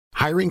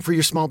Hiring for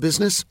your small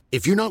business?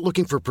 If you're not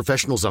looking for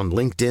professionals on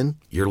LinkedIn,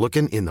 you're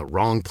looking in the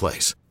wrong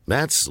place.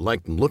 That's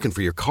like looking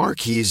for your car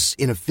keys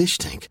in a fish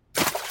tank.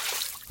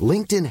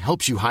 LinkedIn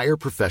helps you hire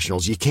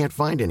professionals you can't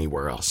find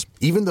anywhere else,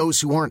 even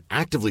those who aren't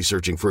actively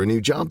searching for a new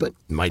job but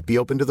might be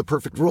open to the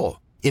perfect role.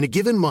 In a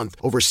given month,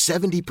 over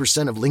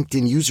 70% of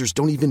LinkedIn users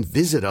don't even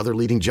visit other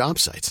leading job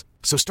sites.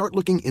 So start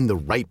looking in the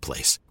right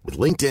place. With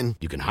LinkedIn,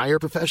 you can hire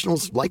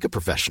professionals like a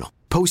professional.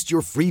 Post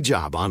your free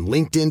job on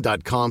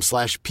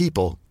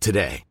linkedin.com/people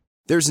today.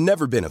 There's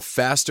never been a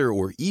faster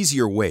or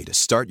easier way to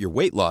start your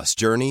weight loss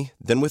journey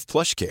than with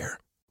PlushCare.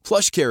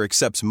 PlushCare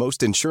accepts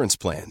most insurance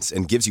plans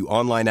and gives you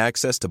online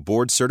access to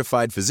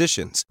board-certified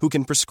physicians who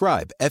can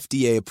prescribe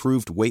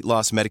FDA-approved weight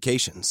loss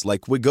medications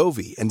like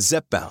Wegovy and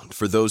Zepbound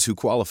for those who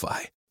qualify.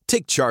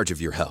 Take charge of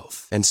your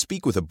health and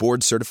speak with a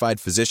board-certified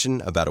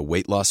physician about a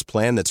weight loss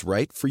plan that's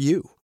right for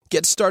you.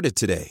 Get started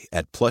today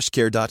at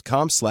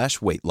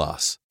plushcare.com/weight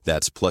loss.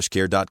 That's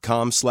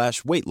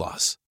plushcare.com/weight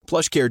loss.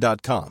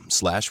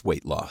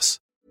 plushcare.com/weight loss.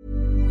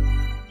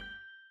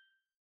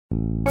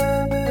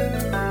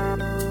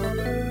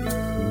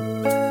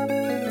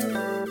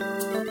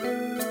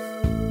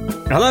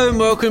 Hello and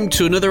welcome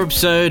to another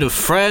episode of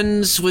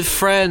Friends with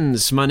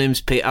Friends. My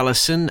name's Pete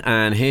Allison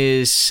and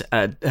here's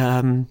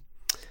who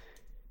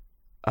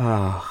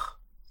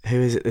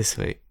is it this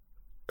week?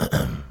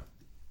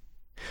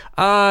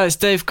 It's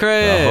Dave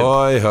Craig.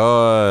 Ahoy,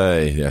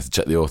 hoy. You have to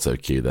check the auto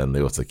cue then.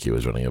 The auto cue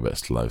is running a bit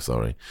slow,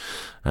 sorry.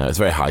 It's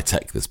very high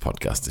tech, this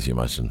podcast, as you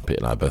imagine. Pete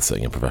and I are both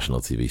sitting in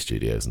professional TV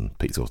studios, and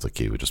Pete's auto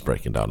cue, we're just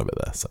breaking down a bit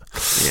there. So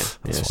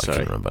that's why sorry. I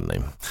can't remember the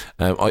name.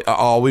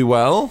 Are we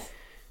well?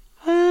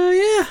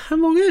 Yeah,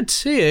 I'm all good.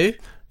 See you?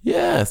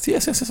 Yes,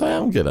 I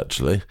am good,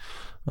 actually.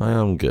 I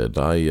am good.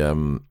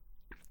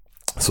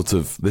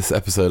 This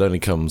episode only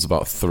comes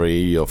about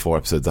 3 or 4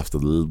 episodes after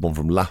the one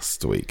from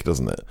last week,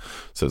 doesn't it?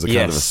 So it's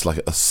kind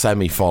of a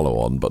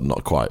semi-follow-on, but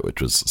not quite,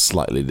 which was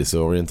slightly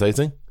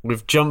disorientating.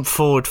 We've jumped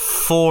forward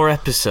 4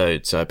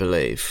 episodes, I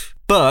believe.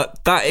 But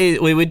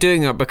we were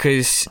doing that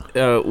because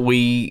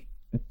we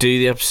do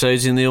the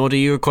episodes in the order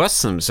you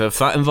request them. So if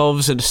that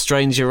involves a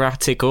strange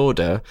erratic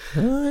order,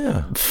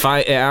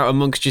 fight it out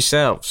amongst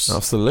yourselves.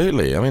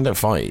 Absolutely. I mean, don't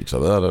fight each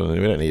other. We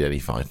don't need any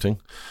fighting.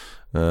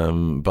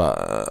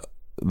 But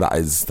that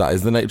is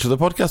the nature of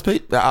the podcast,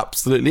 Pete. That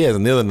absolutely is.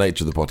 And the other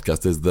nature of the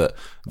podcast is that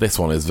this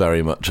one is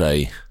very much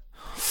a,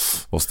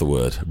 what's the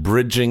word?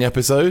 Bridging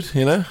episode,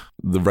 you know?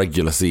 The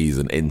regular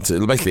season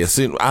into, basically, as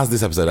soon as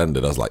this episode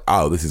ended, I was like,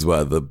 oh, this is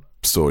where the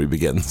story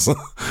begins.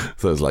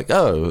 So it's like,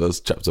 oh, that's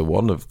chapter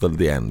 1 of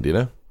the end, you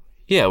know?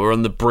 Yeah, we're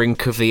on the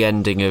brink of the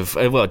ending of...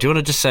 Well, do you want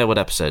to just say what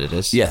episode it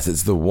is? Yes,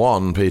 it's the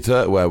one,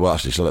 Peter, where... Well,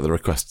 actually, shall I let the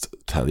request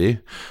tell you?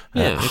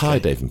 Okay. Hi,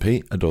 Dave and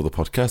Pete. Adore the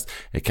podcast.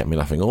 It kept me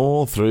laughing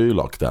all through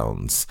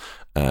lockdowns.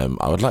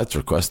 I would like to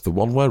request the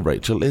one where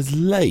Rachel is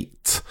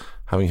late.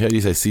 Having heard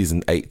you say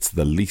season 8,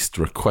 the least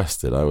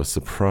requested, I was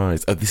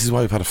surprised. Oh, this is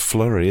why we've had a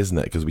flurry, isn't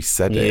it? Because we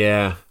said it.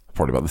 Yeah.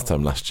 Probably about this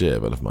time last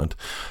year, but never mind.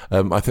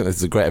 I think this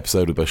is a great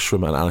episode with both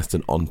Schwimmer and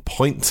Aniston on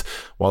point.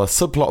 While the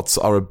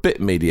subplots are a bit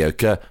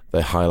mediocre,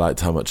 they highlight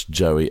how much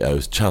Joey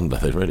owes Chandler.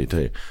 They really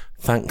do.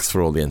 Thanks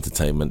for all the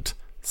entertainment,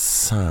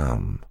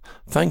 Sam.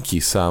 Thank you,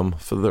 Sam,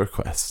 for the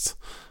request.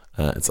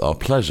 It's our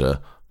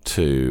pleasure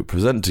to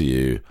present to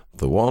you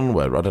the one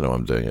where... I don't know why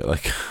I'm doing it,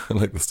 like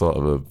the start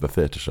of a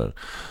theatre show.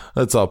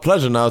 It's our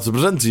pleasure now to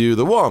present to you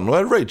the one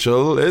where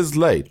Rachel is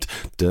late.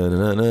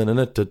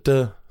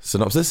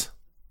 Synopsis?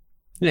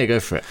 Yeah,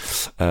 go for it.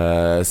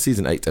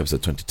 Season 8,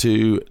 episode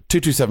 22,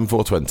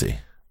 227-420.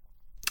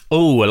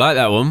 Oh, I like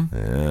that one.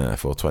 Yeah,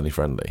 420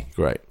 friendly.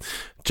 Great.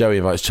 Joey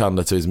invites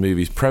Chandler to his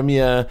movie's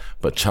premiere,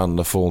 but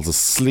Chandler falls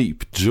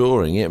asleep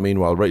during it.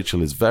 Meanwhile,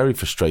 Rachel is very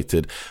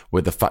frustrated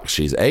with the fact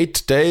she's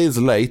 8 days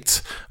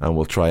late and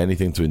will try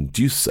anything to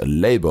induce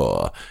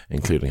labour,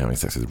 including having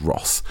sex with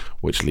Ross,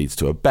 which leads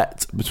to a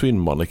bet between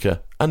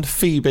Monica and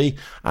Phoebe,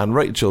 and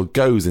Rachel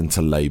goes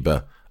into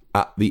labour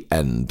at the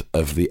end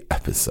of the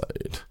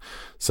episode.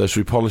 So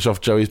should we polish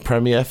off Joey's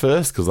premiere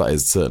first? Because that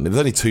is certainly... There's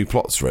only 2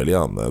 plots, really,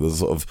 aren't there? There's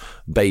sort of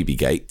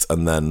Babygate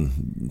and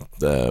then...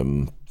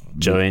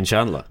 Joey and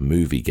Chandler.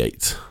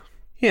 Moviegate.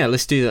 Yeah,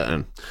 let's do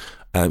that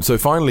then. So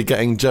finally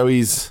getting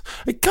Joey's...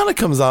 It kind of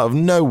comes out of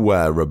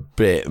nowhere a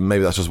bit.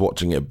 Maybe that's just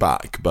watching it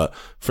back. But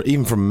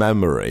even from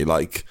memory,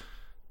 like,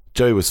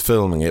 Joey was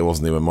filming it,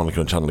 wasn't he, when Monica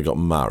and Chandler got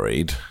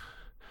married?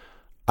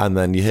 And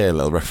then you hear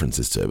little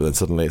references to it, but then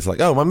suddenly it's like,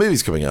 oh, my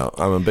movie's coming out.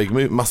 I'm a big,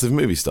 massive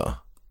movie star.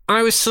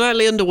 I was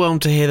slightly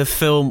underwhelmed to hear the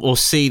film or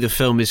see the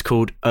film is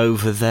called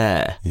Over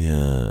There.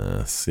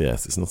 Yes.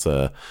 It's not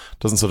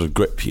doesn't sort of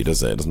grip you,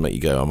 does it? It doesn't make you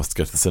go, I must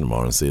go to the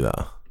cinema and see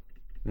that.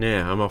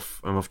 Yeah, I'm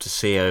off to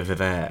see Over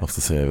There. Off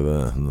to see Over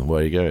There. And where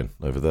are you going?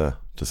 Over there.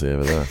 To see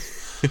Over There.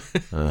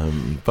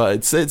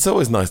 But it's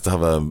always nice to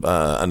have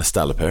an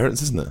Estelle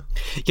appearance, isn't it?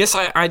 Yes,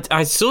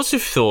 I sort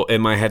of thought in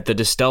my head that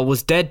Estelle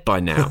was dead by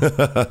now.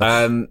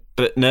 But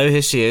But no,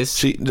 here she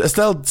is.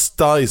 Estelle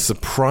dies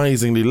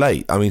surprisingly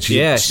late. I mean,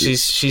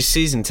 she's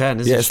season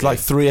 10, isn't she? Yeah, it's like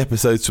 3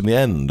 episodes from the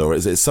end, or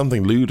it's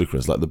something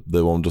ludicrous, like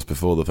the one just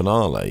before the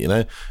finale, you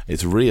know?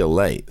 It's real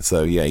late.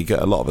 So, yeah, you get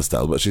a lot of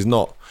Estelle, but she's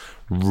not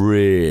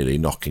really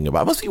knocking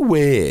about. It must be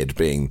weird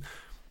being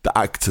the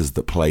actors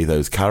that play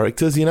those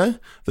characters, you know?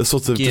 That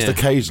sort of just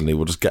occasionally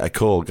will just get a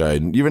call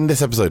going, you're in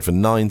this episode for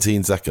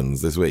 19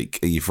 seconds this week.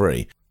 Are you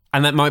free?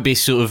 And that might be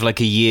sort of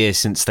like a year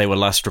since they were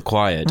last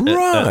required.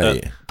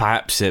 Right.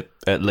 Perhaps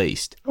at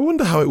least. I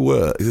wonder how it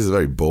works. This is a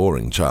very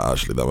boring chat,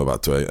 actually, that I'm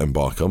about to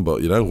embark on.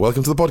 But, you know,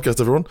 welcome to the podcast,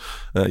 everyone.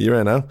 You're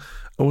here now.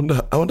 I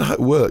wonder how it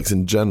works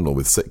in general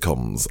with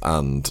sitcoms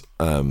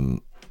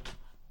and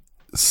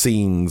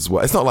scenes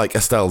where it's not like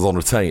Estelle's on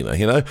retainer,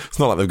 you know? It's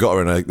not like they've got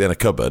her in a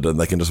cupboard and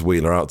they can just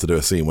wheel her out to do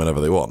a scene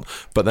whenever they want.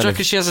 But then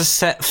because she has a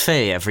set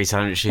fee every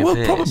time that she appears?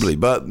 Well, probably,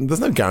 but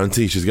there's no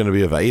guarantee she's going to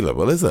be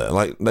available, is there?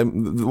 Like, what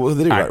do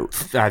they do?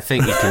 I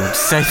think you can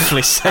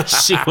safely say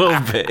she will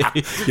be.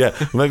 Yeah,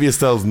 maybe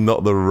Estelle's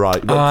not the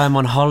right... Oh, I'm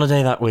on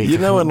holiday that week. You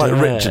know when, like,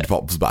 Richard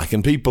pops back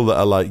and people that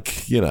are,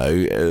 like, you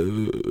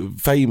know,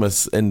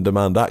 famous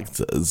in-demand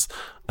actors...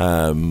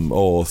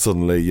 or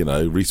suddenly, you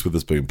know, Reese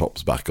Witherspoon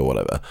pops back or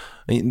whatever.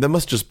 I mean, there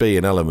must just be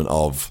an element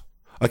of,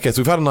 okay,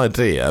 so we've had an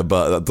idea,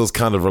 but that does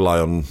kind of rely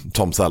on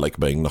Tom Selleck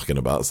being knocking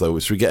about. So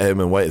should we get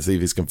him and wait and see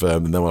if he's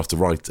confirmed and then we'll have to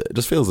write it? It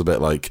just feels a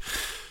bit like,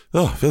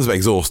 it feels a bit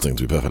exhausting,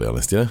 to be perfectly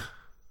honest, you know?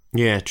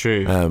 Yeah,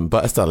 true.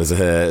 But Estelle is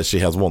here. She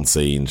has one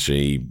scene.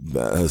 She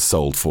has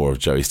sold 4 of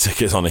Joey's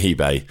tickets on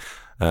eBay,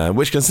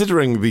 which,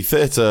 considering the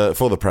theatre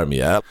for the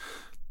premiere...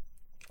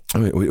 I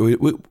mean,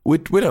 we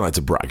don't like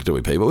to brag, do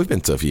we, Pete? But we've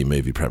been to a few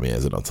movie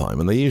premieres in our time,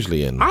 and they're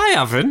usually in... I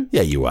haven't.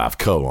 Yeah, you have.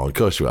 Come on, of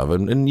course you have.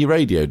 In your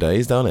radio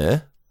days down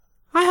here.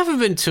 I haven't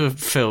been to a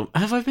film.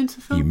 Have I been to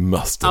a film? You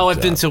must have. Oh,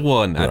 I've been to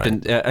one. Right.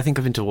 I think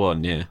I've been to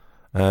one, yeah.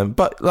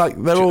 But,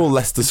 like, they're all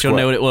Leicester Square. Do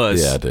you know what it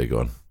was? Yeah, I do. Go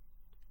on.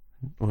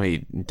 Well,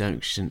 you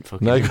shouldn't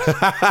fucking... No.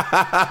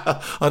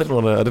 I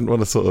didn't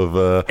want to sort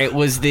of... It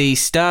was the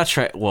Star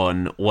Trek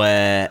one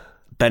where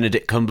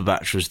Benedict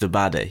Cumberbatch was the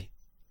baddie.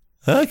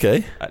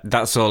 Okay.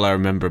 That's all I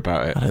remember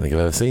about it. I don't think I've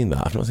ever seen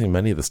that. I've not seen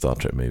many of the Star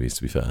Trek movies,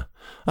 to be fair.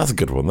 That's a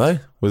good one, though.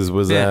 Was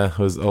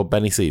old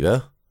Benny C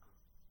there?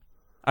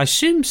 I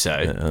assume so.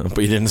 Yeah, but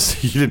you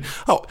didn't.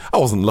 Oh, I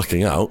wasn't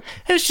looking out.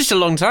 It was just a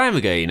long time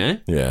ago, you know?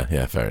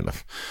 Yeah, fair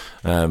enough.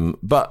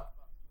 But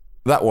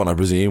that one, I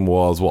presume,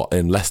 was what,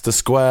 in Leicester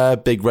Square,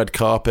 big red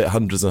carpet,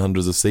 hundreds and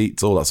hundreds of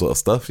seats, all that sort of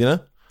stuff, you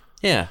know?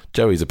 Yeah.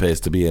 Joey's appears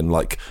to be in,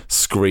 like,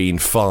 screen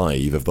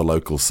 5 of the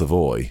local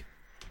Savoy.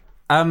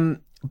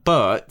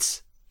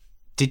 But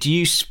did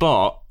you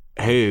spot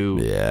who?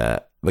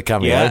 Yeah, the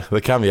cameo. Yeah.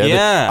 The cameo.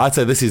 Yeah. I'd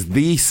say this is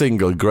the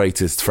single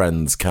greatest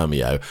Friends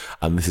cameo,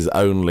 and this is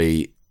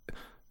only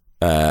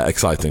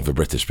exciting for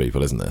British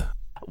people, isn't it?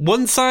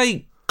 Once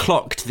I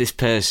clocked this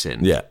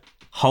person,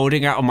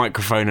 holding out a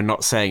microphone and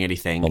not saying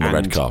anything, on the and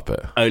red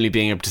carpet, only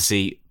being able to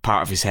see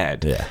part of his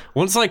head. Yeah.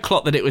 Once I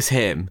clocked that it was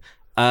him.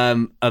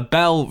 A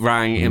bell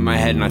rang in my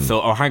head, and I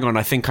thought, "Oh, hang on!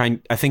 I think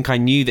I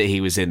knew that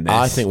he was in this."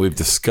 I think we've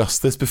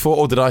discussed this before,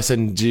 or did I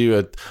send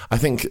you I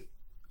think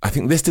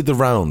this did the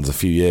rounds a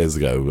few years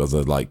ago as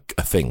a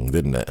thing,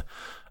 didn't it?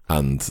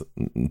 And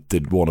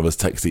did one of us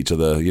text each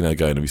other, you know,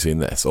 going, "Have you seen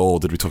this?"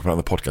 Or did we talk about it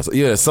on the podcast?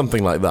 Yeah,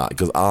 something like that.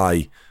 Because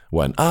I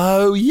went,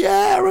 "Oh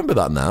yeah, I remember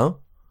that now."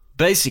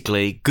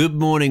 Basically, Good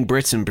Morning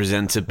Britain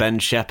presenter Ben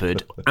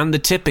Shepherd and the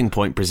Tipping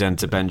Point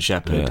presenter Ben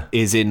Shepherd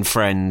is in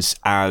Friends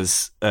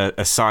as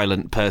a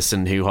silent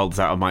person who holds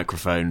out a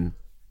microphone,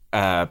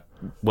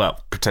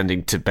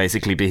 pretending to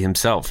basically be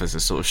himself as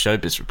a sort of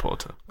showbiz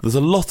reporter. There's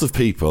a lot of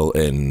people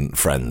in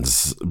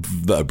Friends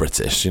that are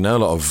British, you know,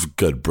 a lot of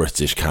good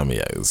British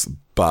cameos.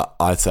 But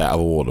I'd say out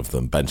of all of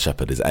them, Ben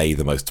Shepherd is A,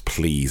 the most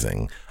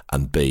pleasing,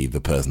 and B,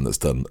 the person that's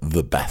done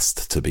the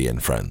best to be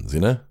in Friends,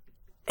 you know?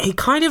 He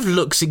kind of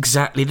looks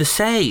exactly the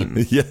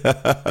same. Yeah.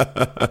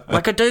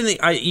 Like, I don't think...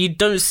 you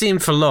don't see him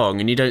for long,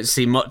 and you don't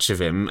see much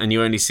of him, and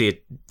you only see a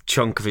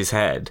chunk of his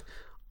head.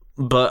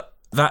 But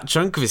that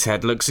chunk of his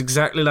head looks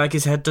exactly like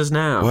his head does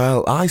now.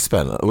 Well, I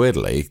spent,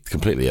 weirdly,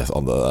 completely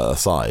on the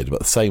side, but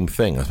the same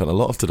thing. I spent a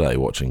lot of today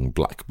watching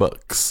Black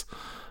Books,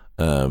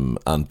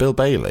 and Bill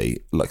Bailey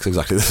looks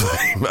exactly the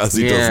same as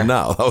he does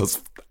now. That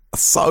was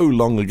so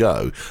long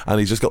ago, and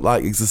he's just got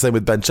it's the same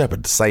with Ben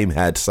Shepherd, same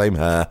head, same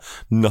hair,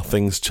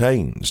 nothing's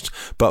changed.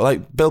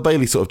 But Bill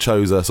Bailey sort of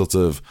chose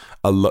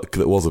a look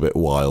that was a bit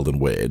wild and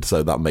weird,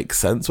 so that makes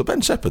sense. But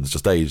Ben Shepherd's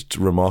just aged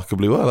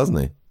remarkably well, hasn't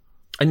he?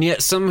 And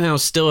yet somehow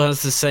still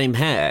has the same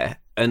hair,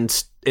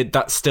 and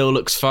that still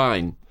looks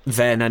fine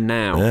then and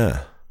now.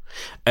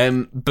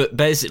 Yeah. But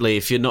basically,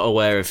 if you're not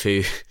aware of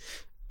who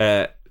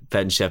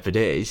Ben Shepherd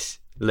is,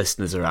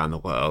 listeners around the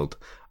world,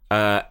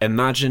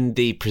 imagine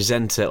the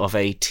presenter of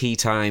a tea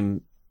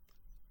time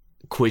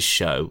quiz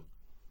show.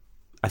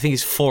 I think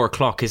it's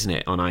 4:00, isn't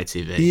it, on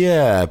ITV?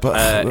 Yeah,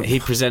 but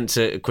he presents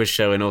a quiz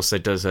show and also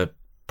does a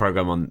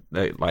program on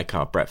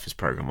our breakfast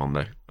program on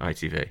the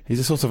ITV. He's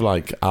a sort of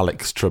like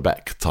Alex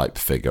Trebek type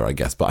figure, I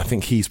guess. But I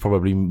think he's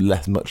probably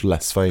much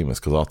less famous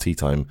because our tea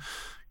time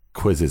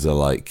quizzes are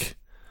like,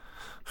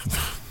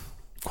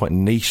 quite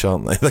niche,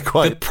 aren't they? They're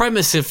quite... The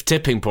premise of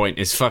Tipping Point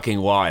is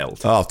fucking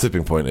wild. Oh,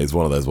 Tipping Point is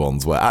one of those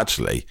ones where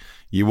actually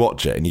you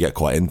watch it and you get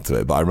quite into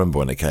it. But I remember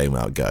when it came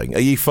out going,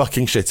 are you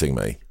fucking shitting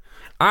me?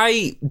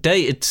 I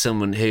dated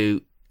someone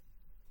who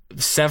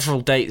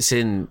several dates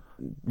in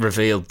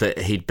revealed that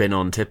he'd been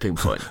on Tipping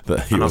Point.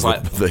 that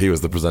he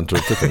was the presenter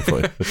of Tipping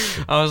Point.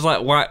 I was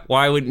like,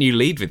 why wouldn't you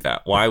lead with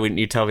that? Why wouldn't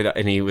you tell me that?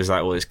 And he was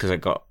like, well, it's because I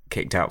got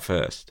kicked out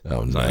first.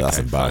 Oh no, like, that's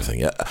okay, embarrassing.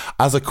 Yeah.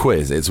 As a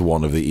quiz, it's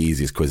one of the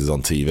easiest quizzes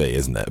on TV,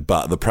 isn't it?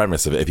 But the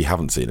premise of it, if you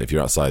haven't seen it, if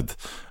you're outside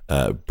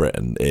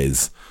Britain,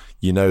 is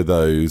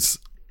those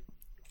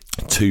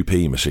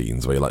 2p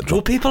machines where you like drop...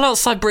 Will people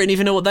outside Britain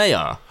even know what they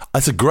are?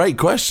 That's a great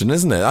question,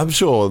 isn't it? I'm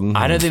sure.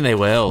 I don't think they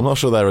will. I'm not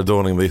sure they're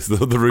adorning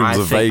the rooms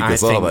of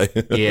Vegas, are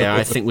they? Yeah,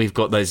 I think we've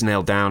got those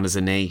nailed down as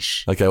a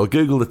niche. Okay, well,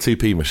 Google the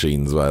 2p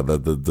machines where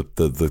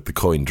the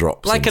coin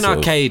drops. Like an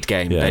arcade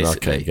game, yeah,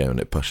 basically. an arcade game, and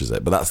it pushes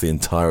it. But that's the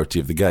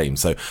entirety of the game.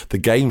 So the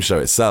game show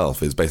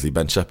itself is basically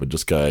Ben Shepherd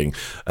just going,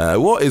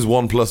 what is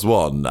 1 +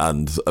 1?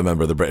 And a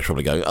member of the British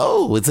probably going,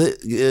 oh, is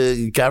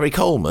it Gary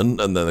Coleman?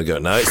 And then they go,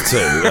 no, it's 2.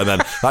 And then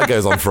that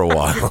goes on for a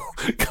while.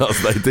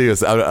 Because they do.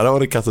 I don't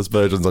want to cast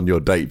aspersions on your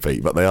date,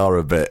 Pete, but they are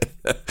a bit...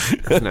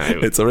 No.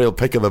 It's a real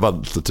pick of the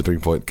bunch, the Tipping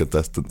Point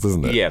contestants,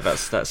 isn't it? Yeah,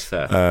 that's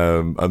fair.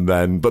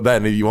 But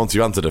then once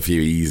you answered a few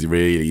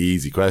really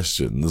easy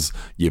questions,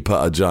 you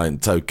put a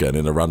giant token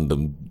in a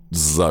random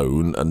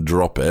zone and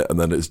drop it, and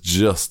then it's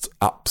just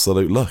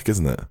absolute luck,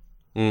 isn't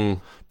it?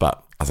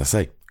 But as I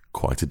say,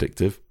 quite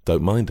addictive.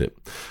 Don't mind it.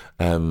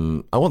 I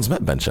once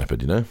met Ben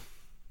Shepherd, you know.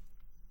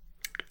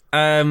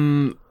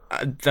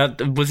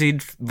 Was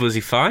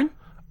he fine?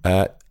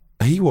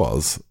 He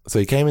was. So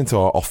he came into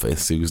our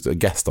office. He was a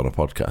guest on a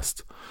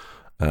podcast,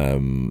 at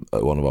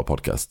one of our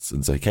podcasts.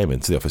 And so he came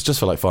into the office just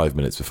for like 5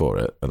 minutes before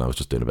it. And I was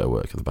just doing a bit of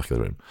work in the back of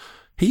the room.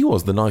 He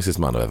was the nicest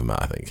man I've ever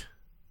met, I think.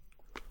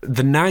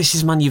 The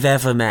nicest man you've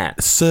ever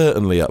met?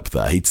 Certainly up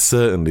there. He'd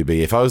certainly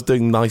be, if I was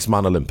doing Nice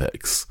Man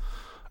Olympics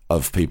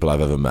of people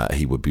I've ever met,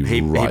 he would be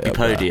right up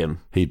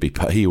podium. There.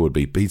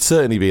 He'd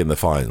certainly be in the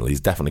final.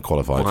 He's definitely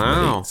qualified for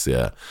the heats,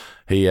 yeah.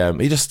 He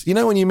just, you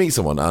know, when you meet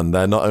someone and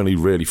they're not only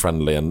really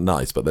friendly and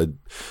nice, but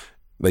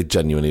they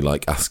genuinely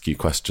like ask you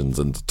questions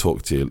and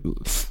talk to you.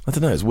 I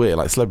don't know, it's weird.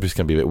 Like celebrities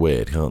can be a bit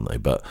weird, can't they?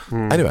 But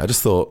anyway, I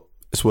just thought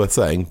it's worth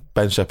saying.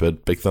 Ben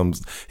Shepherd, big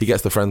thumbs. He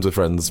gets the Friends with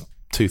Friends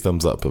 2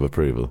 thumbs up of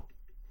approval.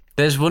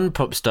 There's one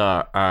pop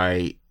star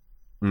I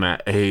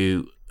met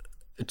who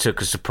took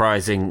a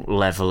surprising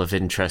level of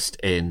interest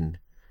in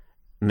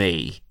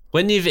me.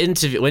 When you've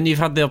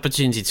had the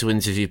opportunity to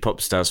interview pop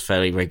stars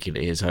fairly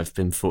regularly, as I've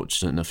been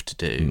fortunate enough to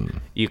do,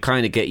 you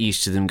kind of get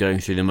used to them going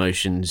through the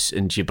motions,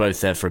 and you're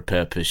both there for a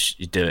purpose.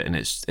 You do it, and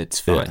it's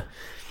fine.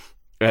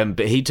 Yeah.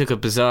 But he took a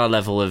bizarre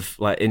level of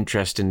like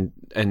interest,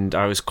 and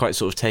I was quite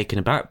sort of taken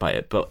aback by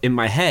it. But in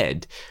my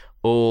head,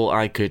 all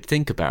I could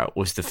think about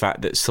was the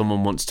fact that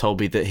someone once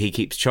told me that he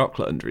keeps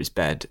chocolate under his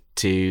bed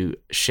to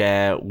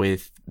share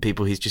with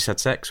people he's just had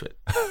sex with.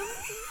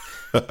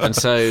 And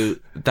so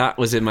that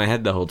was in my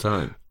head the whole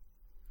time.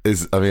 Are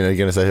you going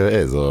to say who it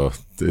is? No,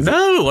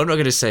 I'm not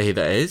going to say who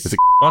that is.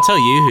 I'll tell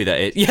you who that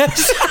is.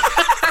 Yes.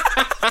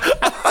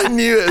 I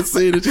knew it as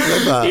soon as you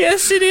said that.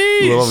 Yes, it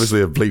is. We'll obviously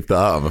have bleeped that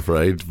out, I'm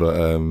afraid,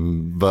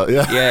 but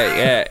yeah.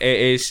 Yeah,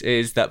 it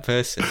is that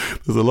person.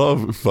 There's a lot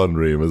of fun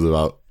rumours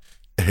about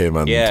him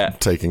and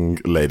taking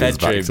ladies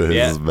back to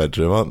his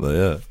bedroom, aren't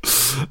there?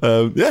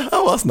 Yeah.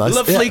 Oh, that's nice.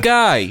 Lovely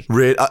guy.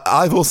 Really,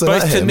 I've also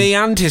both met him. To me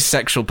and his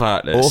sexual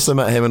partners. Also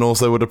met him and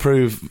also would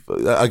agree,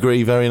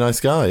 very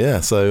nice guy.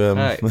 Yeah, so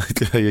right.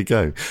 There you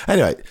go.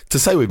 Anyway, to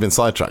say we've been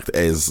sidetracked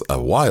is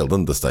a wild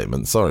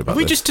understatement. Sorry about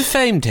we this. Just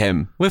defamed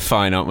him. We're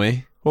fine, aren't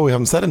we? Well, we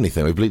haven't said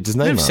anything. We've bleeped his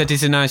name out. We've said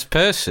he's a nice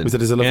person. We said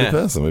he's a lovely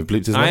person. We've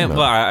bleeped his name out.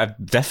 Well, I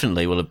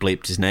definitely will have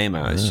bleeped his name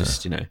out. It's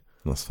just,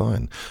 That's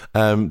fine.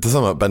 To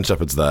sum up, Ben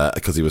Shepherd's there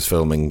because he was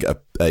filming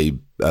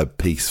a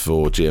piece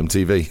for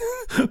GMTV.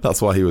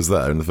 That's why he was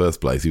there in the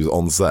first place. He was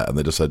on set and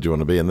they just said, do you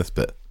want to be in this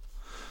bit?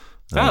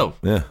 Yeah,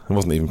 it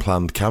wasn't even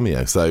planned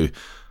cameo. So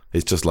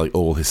it's just like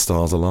all his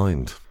stars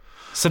aligned.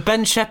 So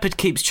Ben Shepherd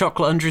keeps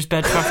chocolate under his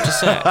bed for after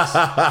sex?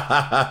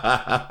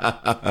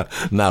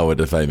 Now we're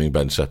defaming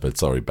Ben Shepherd.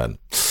 Sorry, Ben.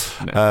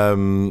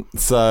 No.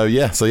 So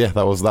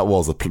that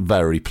was a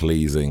very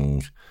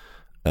pleasing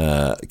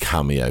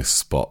cameo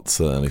spot,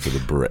 certainly for the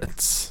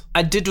Brits.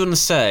 I did want to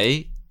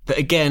say that,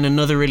 again,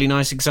 another really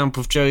nice example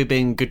of Joey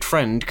being a good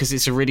friend, because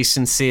it's a really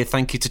sincere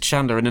thank you to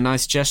Chandler and a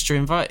nice gesture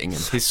inviting him.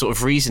 His sort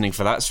of reasoning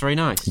for that's very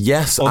nice.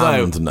 Yes,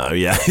 although, and no,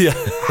 yeah.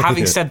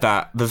 Having said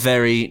that, the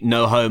very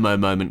no homo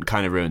moment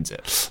kind of ruins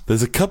it.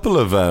 There's a couple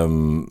of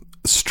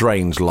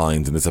strange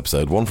lines in this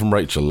episode. One from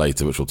Rachel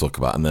later, which we'll talk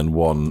about, and then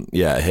one,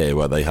 here,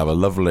 where they have a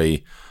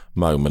lovely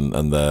moment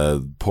and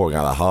they're pouring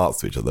out their hearts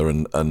to each other,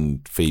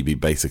 and Phoebe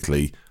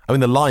basically,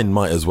 the line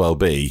might as well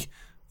be,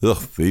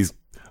 ugh,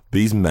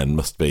 these men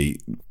must be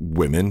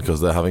women because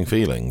they're having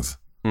feelings.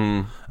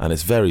 And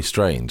it's very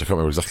strange. I can't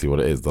remember exactly what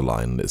it is, the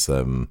line. It's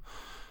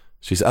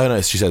she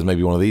says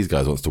maybe one of these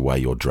guys wants to wear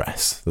your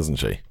dress, doesn't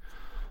she?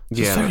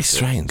 It's very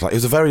strange. Like, it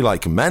was a very,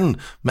 like, men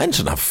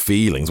shouldn't have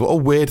feelings. What a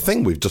weird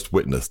thing we've just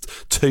witnessed.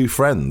 Two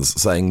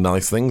friends saying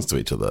nice things to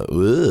each other.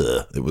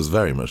 Ugh. It was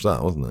very much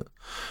that, wasn't it?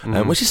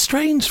 Which is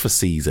strange for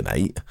season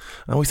 8.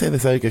 And we say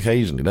this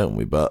occasionally, don't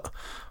we? But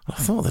I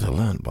thought they'd have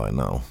learned by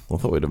now. I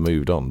thought we'd have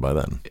moved on by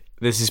then.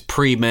 This is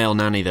pre-male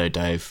nanny, though,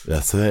 Dave.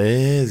 Yes, it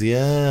is.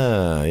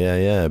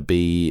 Yeah.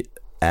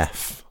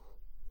 BF.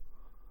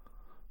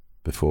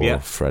 Before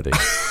Freddie.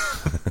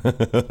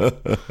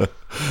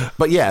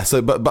 But yeah,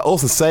 so but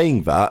also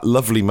saying that,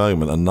 lovely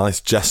moment, a nice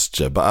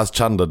gesture, but as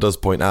Chandler does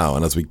point out,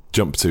 and as we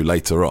jump to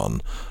later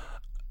on,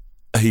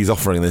 he's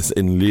offering this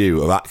in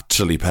lieu of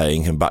actually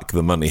paying him back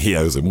the money he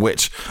owes him,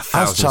 which,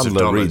 as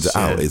Chandler reads it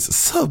out, is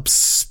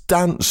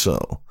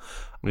substantial.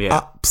 Yeah.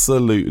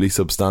 Absolutely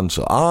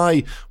substantial.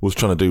 I was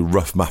trying to do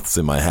rough maths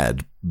in my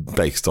head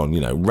based on,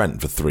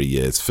 rent for 3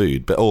 years,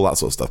 food, but all that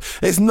sort of stuff.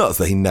 It's nuts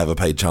that he never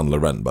paid Chandler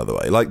rent, by the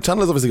way. Like,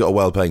 Chandler's obviously got a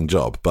well-paying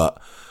job, but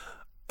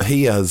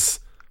he has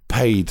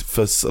paid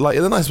for, like,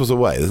 in the nicest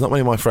way. There's not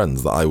many of my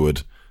friends that I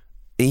would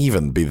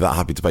even be that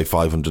happy to pay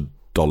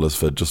 $500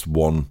 for just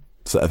one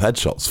set of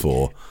headshots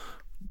for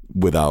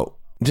without,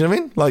 do you know what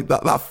I mean? Like,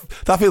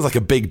 that feels like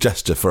a big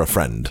gesture for a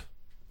friend.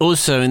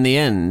 Also, in the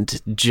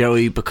end,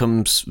 Joey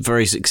becomes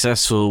very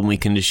successful and we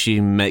can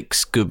assume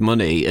makes good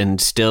money and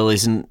still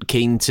isn't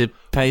keen to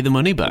pay the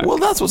money back. Well,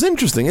 that's what's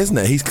interesting, isn't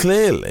it? He's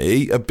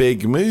clearly a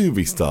big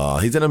movie star.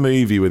 He's in a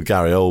movie with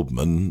Gary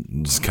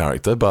Oldman's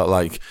character, but,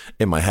 like,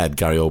 in my head,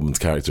 Gary Oldman's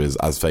character is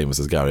as famous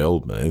as Gary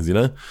Oldman is,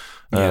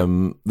 Yeah.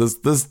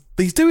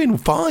 He's doing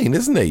fine,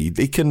 isn't he?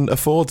 He can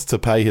afford to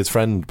pay his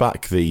friend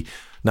back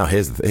Now,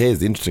 here's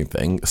the interesting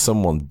thing.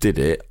 Someone did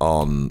it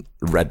on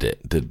Reddit,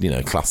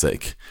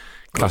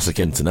 classic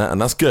internet, and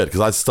that's good,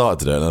 because I started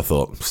to do it and I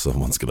thought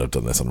someone's going to have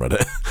done this on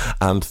Reddit,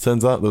 and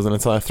turns out there was an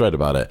entire thread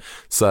about it.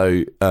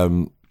 So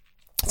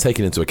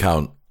taking into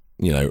account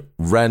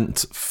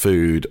rent,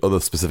 food, other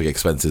specific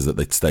expenses that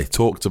they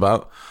talked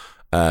about,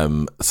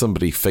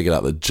 somebody figured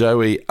out that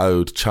Joey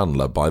owed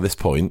Chandler by this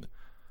point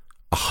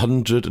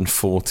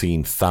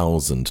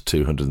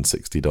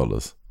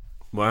 $114,260.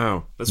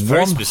 Wow, that's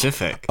very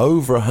specific.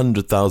 Over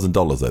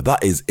 $100,000 though.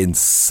 That is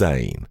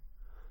insane.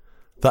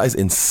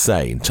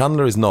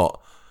 Chandler is not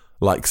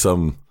like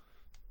some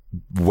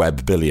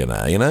web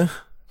billionaire,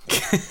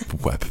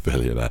 Web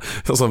billionaire.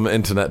 He's not some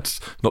internet,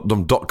 not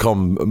some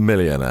 .com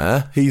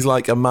millionaire. He's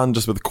like a man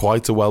just with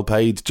quite a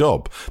well-paid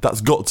job. That's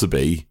got to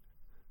be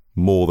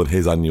more than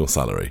his annual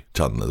salary,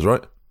 Chandler's,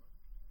 right?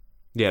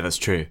 Yeah, that's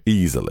true.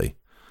 Easily.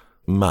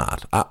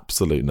 Mad.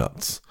 Absolute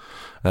nuts.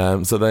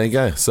 So there you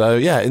go. So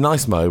yeah, a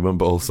nice moment,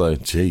 but also,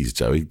 geez,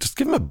 Joey, just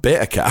give him a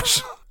bit of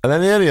cash. And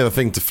then the only other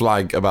thing to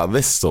flag about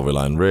this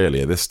storyline,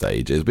 really, at this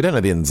stage, is we don't know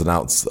the ins and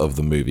outs of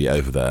the movie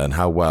over there and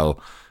how well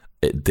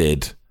it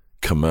did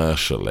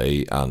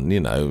commercially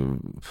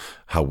and,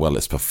 how well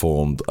it's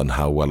performed and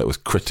how well it was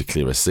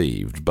critically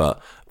received.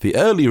 But the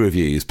early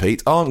reviews,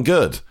 Pete, aren't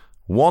good.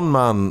 One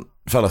man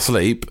fell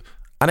asleep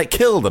and it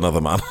killed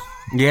another man.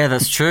 Yeah,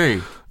 that's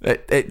true.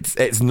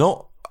 It's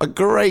not a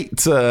great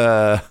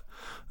tagline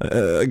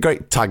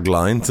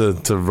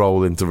to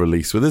roll into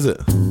release with, is it?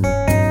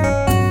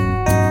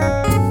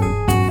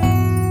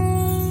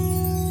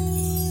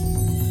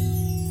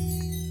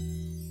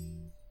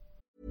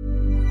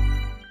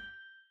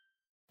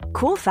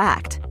 Cool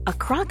fact, a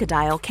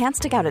crocodile can't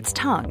stick out its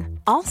tongue.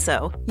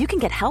 Also, you can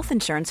get health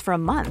insurance for a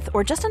month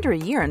or just under a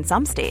year in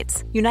some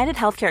states. United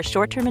Healthcare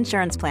short-term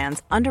insurance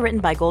plans,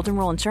 underwritten by Golden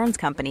Rule Insurance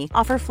Company,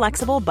 offer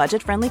flexible,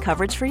 budget-friendly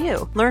coverage for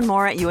you. Learn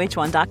more at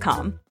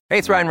UH1.com. Hey,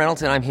 it's Ryan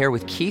Reynolds, and I'm here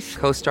with Keith,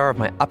 co-star of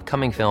my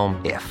upcoming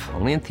film, If,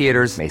 only in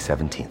theaters May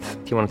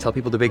 17th. Do you want to tell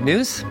people the big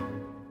news?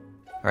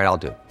 All right, I'll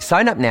do it.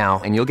 Sign up now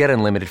and you'll get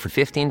unlimited for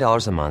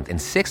 $15 a month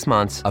and 6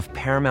 months of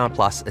Paramount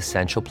Plus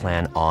Essential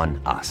Plan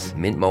on us.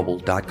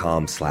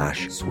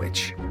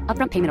 MintMobile.com/switch.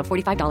 Upfront payment of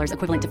 $45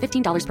 equivalent to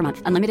 $15 per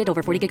month. Unlimited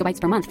over 40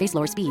 gigabytes per month. Face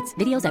lower speeds.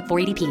 Videos at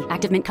 480p.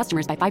 Active Mint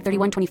customers by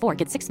 531.24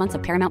 get 6 months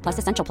of Paramount Plus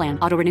Essential Plan.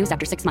 Auto renews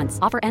after 6 months.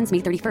 Offer ends May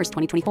 31st,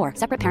 2024.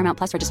 Separate Paramount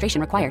Plus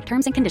registration required.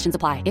 Terms and conditions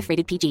apply if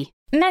rated PG.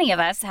 Many of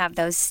us have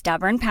those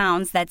stubborn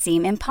pounds that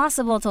seem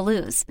impossible to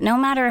lose, no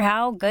matter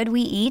how good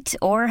we eat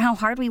or how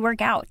hard we work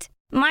out.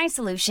 My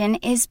solution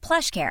is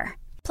PlushCare.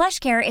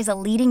 PlushCare is a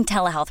leading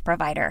telehealth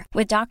provider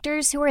with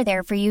doctors who are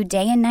there for you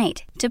day and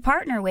night to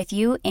partner with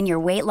you in your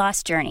weight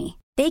loss journey.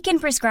 They can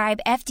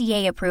prescribe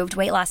FDA-approved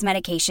weight loss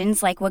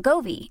medications like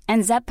Wegovy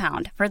and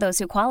Zepbound for those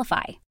who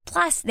qualify.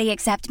 Plus, they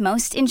accept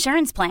most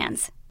insurance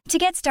plans. To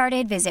get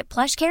started, visit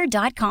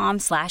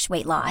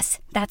plushcare.com/weightloss.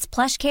 That's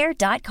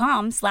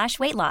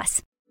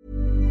plushcare.com/weightloss.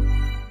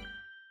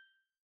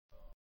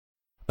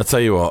 I tell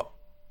you what,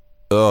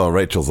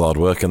 Rachel's hard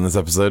work in this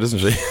episode, isn't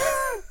she?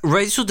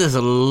 Rachel does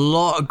a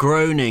lot of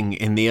groaning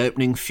in the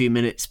opening few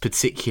minutes,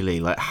 particularly.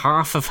 Like,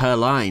 half of her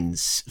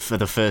lines for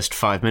the first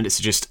 5 minutes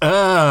are just,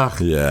 ugh.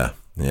 Yeah.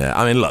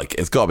 I mean, look,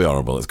 it's got to be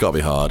horrible. It's got to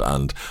be hard.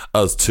 And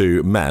us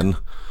two men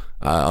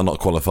are not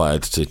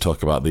qualified to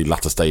talk about the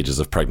latter stages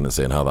of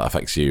pregnancy and how that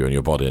affects you and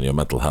your body and your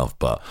mental health.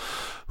 But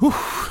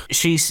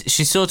She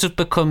sort of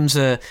becomes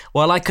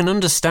I can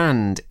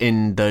understand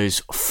in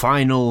those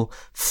final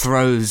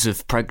throes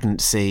of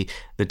pregnancy,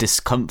 the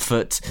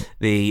discomfort,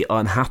 the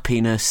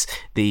unhappiness,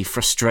 the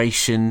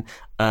frustration,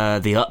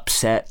 the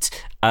upset.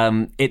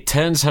 It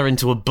turns her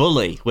into a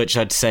bully, which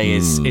I'd say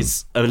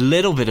is a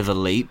little bit of a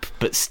leap,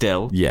 but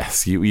still.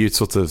 Yes, you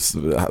sort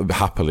of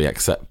happily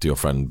accept your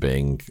friend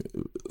being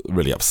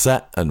really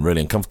upset and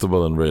really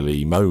uncomfortable and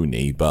really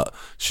moany, but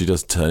she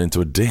does turn into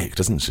a dick,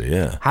 doesn't she?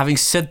 Yeah. Having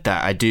said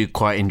that, I do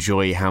quite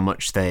enjoy how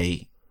much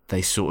they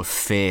sort of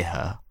fear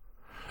her.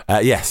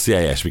 Yes,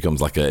 yeah. She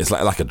becomes like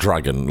a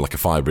dragon, like a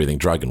fire-breathing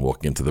dragon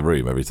walking into the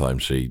room every time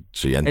she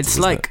enters. It's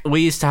like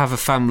we used to have a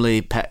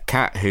family pet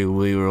cat who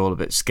we were all a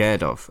bit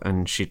scared of,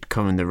 and she'd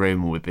come in the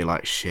room and we'd be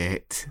like,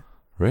 shit.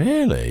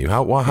 Really?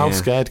 How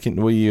scared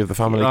were you of the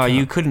family cat?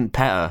 You couldn't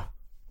pet her.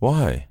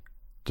 Why?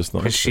 Just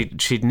not. Because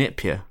she'd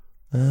nip you.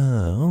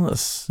 Well,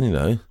 that's,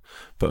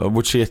 But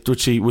would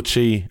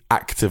she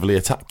actively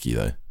attack you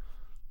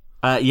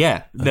though?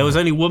 Yeah. There was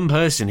only one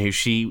person who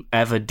she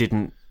ever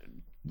didn't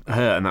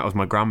hurt, and that was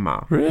my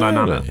grandma. Really? My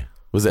nana.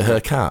 Was it her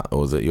cat or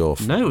was it your?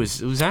 No,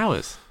 it was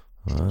ours.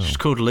 Oh. She's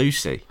called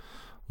Lucy.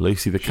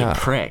 Lucy the cat.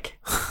 She's a prick.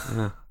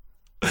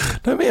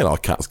 Don't mean our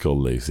cat's called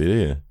Lucy, do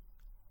you?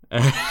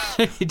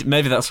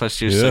 Maybe that's why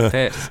she was so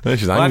pissed. No,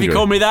 she's why angry. have you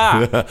called me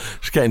that?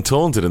 She's getting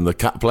taunted in the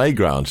cat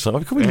playground. She's like, why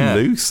have you called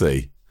me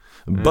Lucy?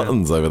 And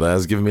Buttons over there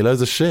is giving me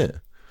loads of shit.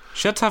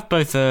 She had to have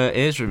both her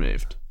ears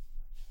removed.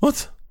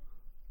 What?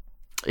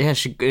 Yeah,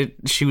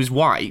 she was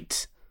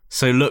white,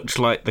 so looked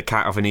like the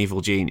cat of an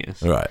evil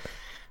genius. Right.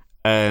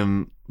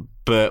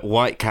 But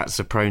white cats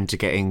are prone to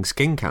getting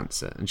skin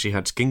cancer, and she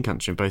had skin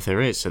cancer in both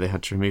her ears, so they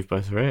had to remove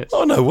both her ears.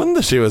 Oh, no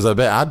wonder she was a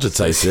bit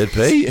agitated,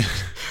 Pete.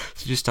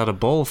 She just had a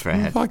ball for her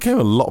head. If I came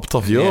and lopped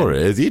off your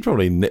ears, you'd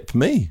probably nip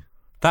me.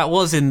 That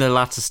was in the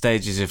latter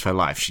stages of her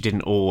life. She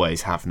didn't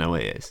always have no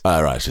ears.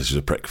 Oh, right. So she was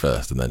a prick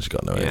first, and then she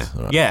got no ears.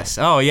 Yeah. Right. Yes.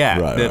 Oh, yeah.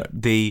 Right,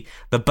 the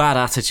bad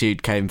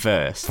attitude came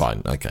first.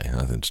 Fine. Okay.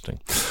 That's interesting.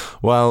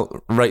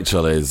 Well,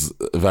 Rachel is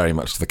very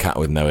much the cat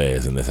with no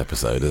ears in this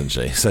episode, isn't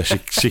she? So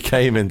she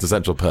came into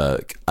Central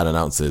Perk and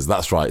announces,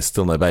 that's right,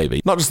 still no baby.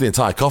 Not just the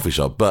entire coffee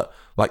shop, but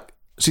like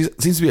she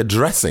seems to be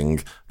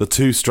addressing the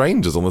two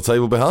strangers on the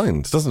table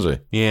behind, doesn't she?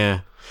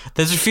 Yeah.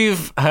 There's a few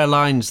of her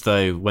lines,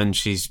 though, when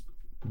she's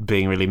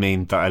being really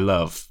mean that I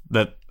love.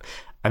 That,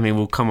 I mean,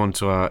 we'll come on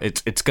to our...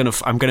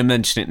 I'm gonna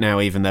mention it now,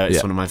 even though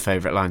it's one of my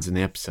favourite lines in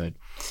the episode.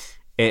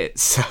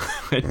 It's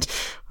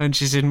when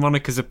she's in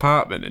Monica's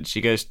apartment and she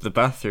goes to the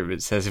bathroom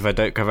and says, if I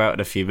don't come out in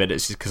a few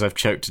minutes, it's because I've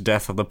choked to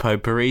death on the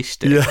potpourri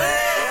stick.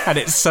 Yeah. And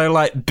it's so,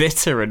 like,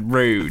 bitter and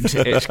rude.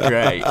 It's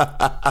great.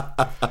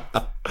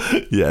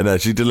 Yeah, no,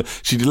 she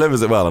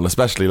delivers it well, and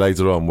especially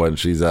later on when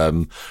she's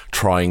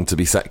trying to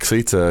be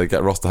sexy to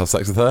get Ross to have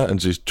sex with her,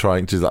 and she's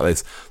like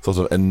this sort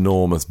of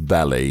enormous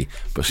belly.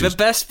 But she's... The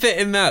best bit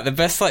in that, the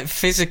best like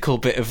physical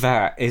bit of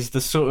that, is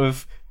the sort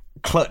of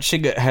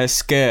clutching at her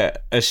skirt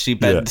as she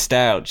bends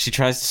down. She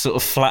tries to sort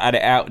of flatten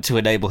it out to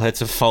enable her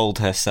to fold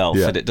herself,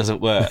 and it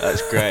doesn't work.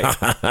 That's great.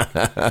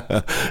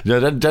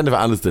 Jennifer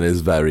Aniston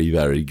is very,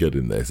 very good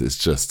in this. It's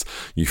just,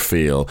 you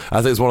feel,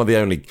 I think it's one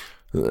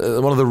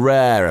of the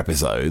rare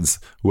episodes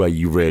where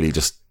you really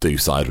just do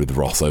side with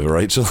Ross over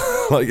Rachel.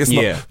 Like, it's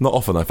not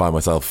often I find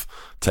myself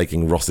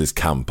taking Ross's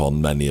camp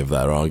on many of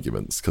their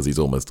arguments, because he's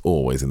almost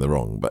always in the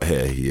wrong, but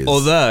here he is.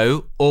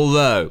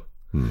 Although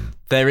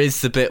there is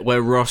the bit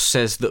where Ross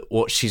says that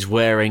what she's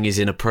wearing is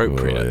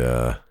inappropriate.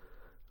 Oh,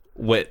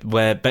 yeah.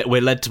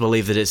 We're led to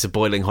believe that it's a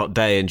boiling hot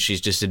day and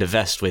she's just in a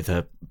vest with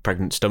her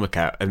pregnant stomach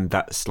out, and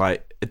that's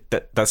like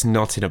that's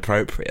not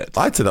inappropriate.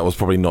 I'd say that was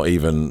probably not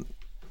even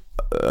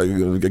a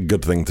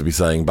good thing to be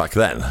saying back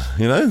then.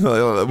 You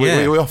know,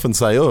 we often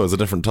say, "Oh, it was a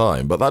different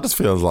time," but that just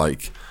feels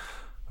like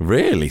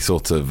really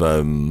sort of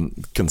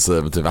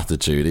conservative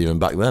attitude even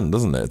back then,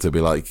 doesn't it? To be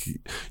like,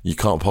 you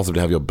can't possibly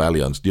have your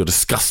belly on, your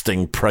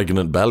disgusting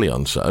pregnant belly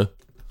on show.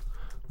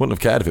 Wouldn't have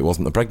cared if it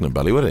wasn't the pregnant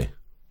belly, would he?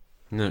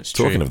 No, it's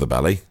Talking true. of the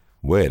belly,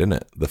 weird, isn't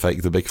it?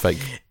 The big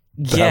fake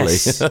belly.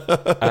 Yes.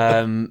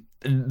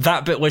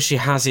 That bit where she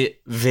has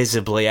it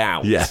visibly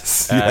out.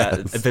 Yes.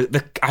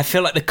 I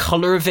feel like the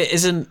colour of it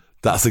isn't.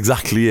 That's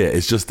exactly it.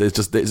 It's just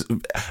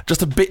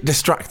a bit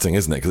distracting,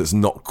 isn't it? Because it's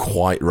not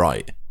quite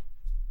right.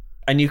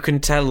 And you can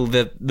tell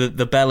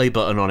the belly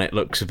button on it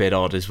looks a bit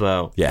odd as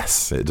well.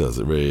 Yes, it does.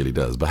 It really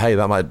does. But hey,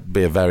 that might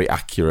be a very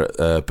accurate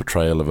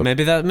portrayal of a...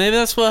 Maybe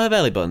that's what her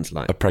belly button's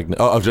like. A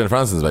pregnant... Oh, Jennifer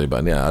Aniston's belly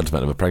button. Yeah, I just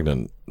meant of a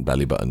pregnant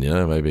belly button, you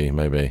know? Maybe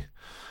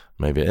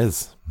it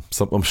is.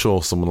 I'm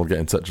sure someone will get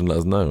in touch and let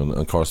us know.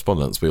 And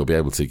correspondence, we'll be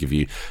able to give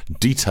you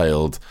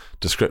detailed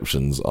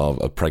descriptions of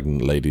a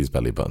pregnant lady's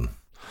belly button.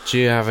 Do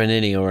you have an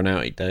innie or an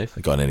outie, Dave?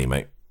 I got an innie,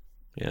 mate.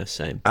 Yeah,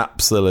 same.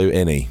 Absolute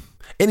innie.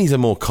 Innies are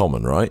more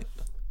common, right?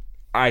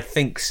 I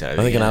think so. I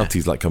think an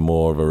outie's like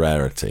more of a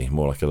rarity,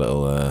 more like a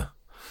little.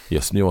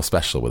 You're more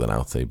special with an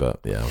outie,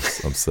 but yeah,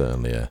 I'm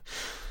certainly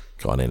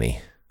got an innie.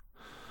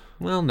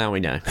 Well, now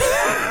we know.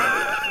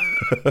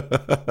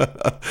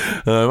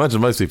 I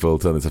imagine most people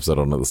turn this episode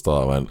on at the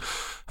start and went,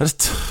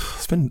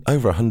 it's been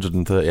over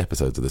 130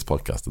 episodes of this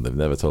podcast and they've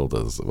never told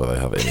us whether they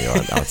have any or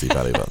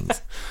anti-belly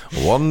buttons.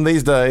 One of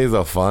these days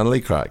they'll finally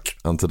crack.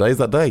 And today's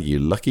that day, you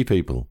lucky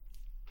people.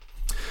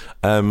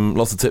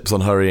 Lots of tips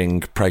on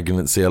hurrying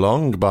pregnancy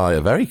along by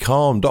a very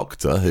calm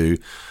doctor who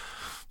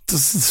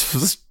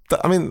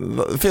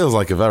it feels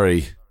like a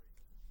very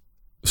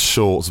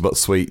short but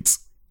sweet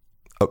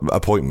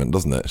appointment,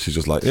 doesn't it? She's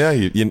just like, yeah,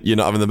 you're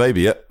not having the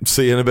baby yet.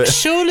 See you in a bit.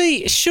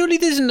 Surely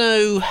there's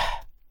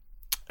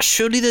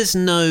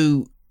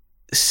no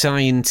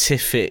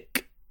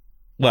scientific.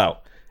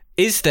 Well,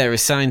 is there a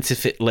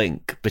scientific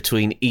link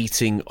between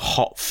eating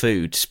hot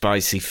food,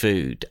 spicy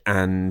food,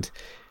 and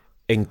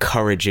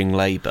encouraging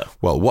labour?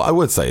 Well, what I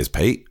would say is,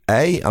 Pete,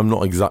 I'm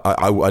not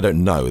I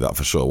don't know that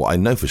for sure. What I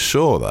know for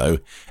sure, though,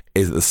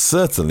 is that there's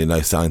certainly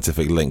no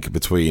scientific link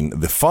between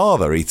the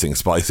father eating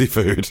spicy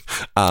food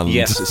and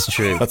yes, it's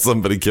true.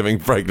 somebody getting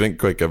pregnant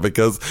quicker.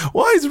 Because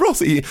why is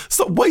Ross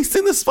stop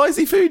wasting the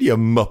spicy food, you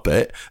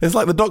muppet? It's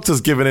like the doctor's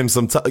giving him it's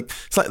like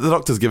the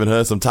doctor's giving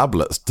her some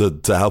tablets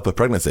to help her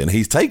pregnancy, and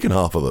he's taken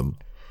half of them.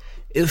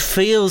 It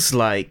feels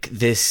like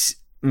this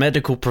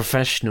medical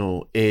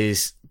professional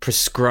is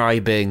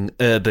prescribing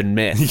urban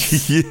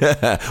myths.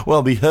 Yeah,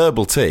 well, the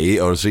herbal tea,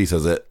 or as she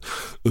says it,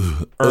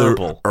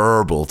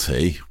 herbal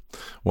tea.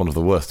 One of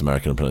the worst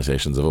American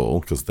pronunciations of all,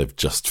 because they've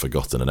just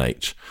forgotten an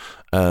H.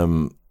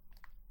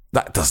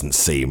 That doesn't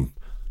seem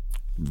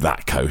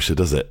that kosher,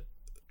 does it?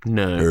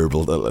 No. Have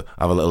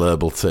a little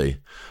herbal tea.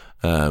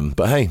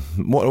 But hey,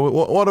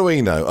 what do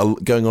we know?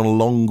 Going on a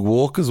long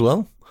walk as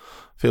well?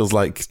 Feels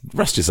like,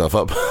 rest yourself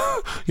up.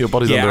 Your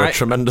body's under a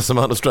tremendous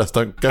amount of stress.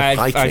 Don't go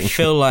hiking. I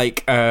feel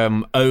like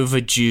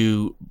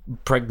overdue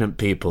pregnant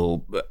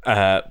people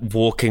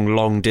walking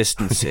long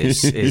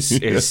distances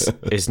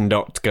is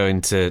not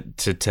going to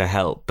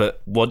help.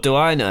 But what do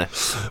I know?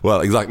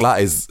 Well, exactly.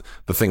 That is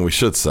the thing we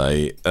should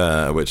say,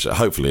 which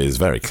hopefully is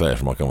very clear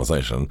from our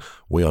conversation.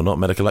 We are not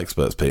medical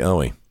experts, Pete, are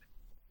we?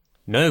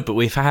 No, but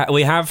we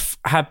have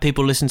had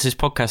people listen to this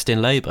podcast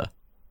in labour.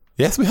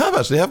 Yes, we have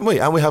actually, haven't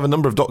we? And we have a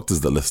number of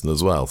doctors that listen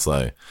as well.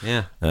 So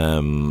yeah,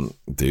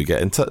 do get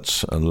in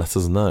touch and let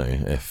us know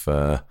if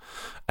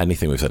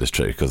anything we've said is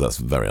true, because that's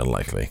very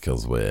unlikely,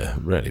 because we're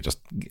really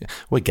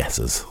we're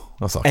guessers.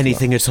 That's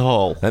anything at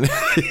all.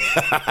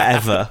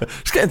 Ever.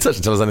 Just get in touch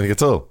and tell us anything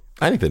at all.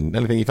 Anything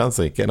you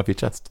fancy, getting off your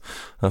chest.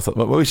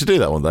 Well, we should do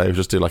that one day. We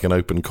just do like an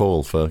open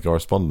call for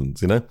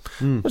correspondence, you know? What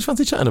do you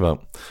fancy chatting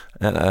about?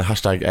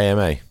 Hashtag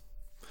AMA.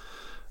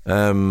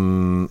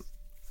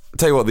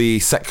 Tell you what the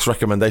sex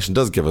recommendation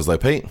does give us, though,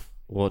 Pete.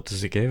 What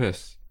does it give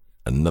us?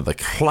 Another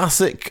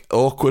classic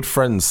awkward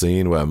friend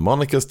scene where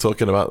Monica's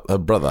talking about her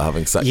brother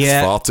having sex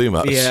far too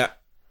much. Yeah,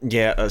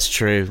 that's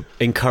true.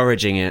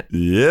 Encouraging it.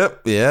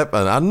 Yep.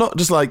 And I'm not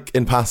just like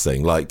in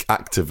passing, like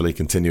actively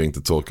continuing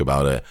to talk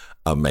about it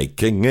and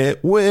making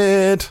it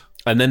weird.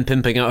 And then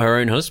pimping out her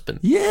own husband.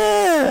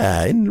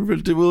 Yeah,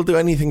 we'll do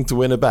anything to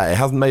win a bet. It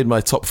hasn't made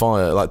my top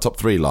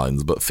 3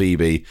 lines, but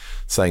Phoebe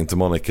saying to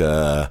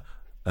Monica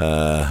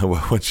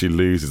when she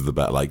loses the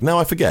bet, like, no,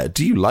 I forget,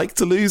 do you like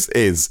to lose,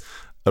 is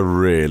a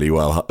really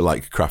well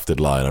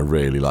crafted line. I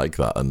really like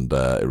that, and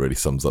it really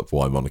sums up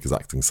why Monica's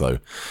acting so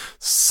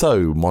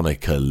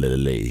Monica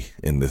Lily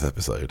in this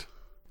episode.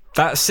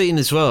 That scene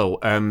as well,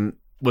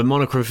 when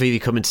Monica and Phoebe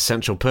come into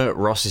Central Perk,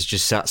 Ross is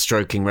just sat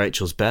stroking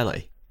Rachel's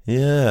belly.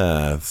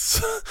 Yeah,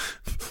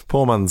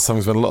 poor man's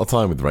having spent a lot of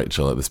time with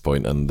Rachel at this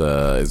point, and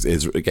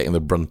is getting the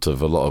brunt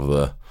of a lot of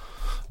the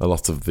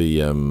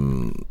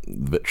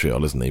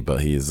vitriol, isn't he?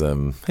 But he's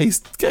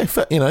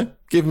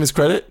give him his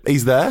credit.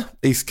 He's there.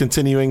 He's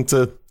continuing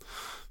to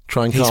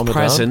try and calm her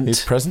down.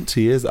 He's present.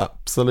 He is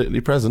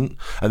absolutely present.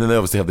 And then they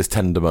obviously have this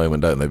tender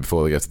moment, don't they,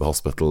 before they go to the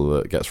hospital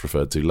that gets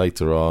referred to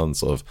later on,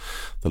 sort of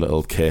the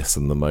little kiss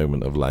and the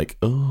moment of like,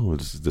 oh,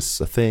 is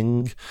this a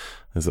thing?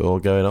 Is it all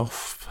going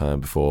off?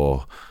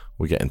 Before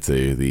we get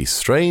into the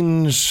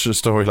strange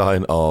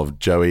storyline of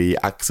Joey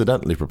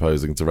accidentally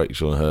proposing to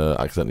Rachel and her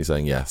accidentally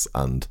saying yes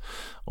and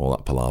all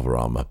that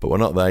palaver-arma. But we're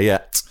not there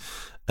yet.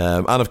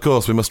 And of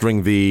course, we must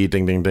ring the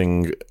ding, ding,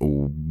 ding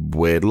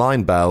weird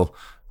line bell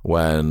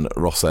when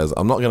Ross says,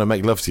 I'm not going to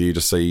make love to you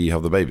just so you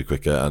have the baby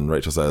quicker. And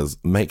Rachel says,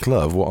 make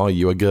love? What are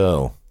you, a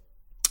girl?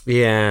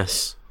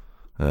 Yes.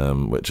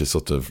 Which is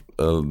sort of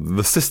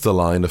the sister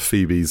line of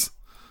Phoebe's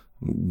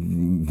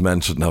men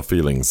shouldn't have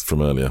feelings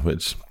from earlier,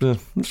 which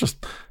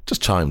just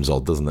chimes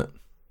odd, doesn't it?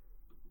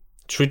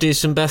 Should we do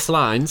some best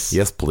lines?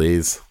 Yes,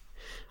 please.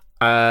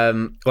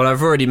 Well,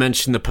 I've already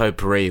mentioned the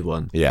potpourri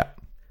one. Yeah.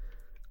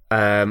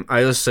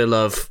 I also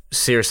love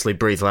Seriously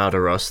Breathe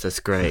Louder, Ross. That's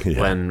great. Yeah.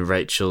 When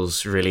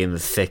Rachel's really in the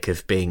thick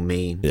of being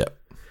mean. Yeah.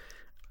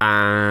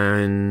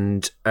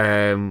 And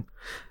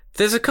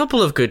there's a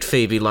couple of good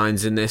Phoebe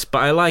lines in this, but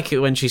I like it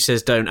when she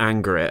says don't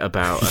anger it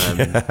about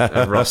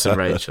Ross and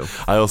Rachel.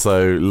 I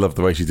also love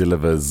the way she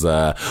delivers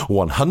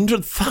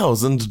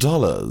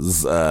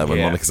 $100,000 when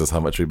Monica says how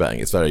much are we betting.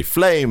 It's very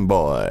flame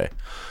boy.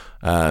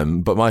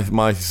 But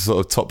my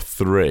sort of top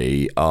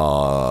three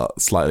are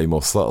slightly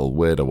more subtle,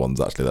 weirder ones,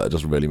 actually, that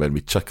just really made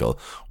me chuckle,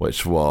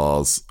 which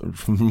was,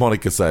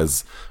 Monica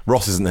says,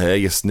 Ross isn't here,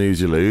 you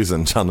snooze, you lose.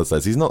 And Chandler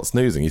says, he's not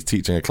snoozing, he's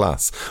teaching a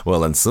class.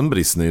 Well, then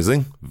somebody's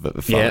snoozing.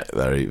 Yeah.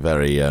 Very,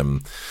 very,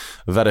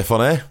 very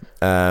funny.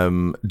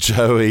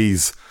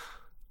 Joey's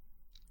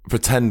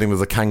pretending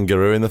there's a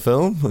kangaroo in the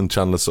film, and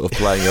Chandler's sort of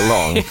playing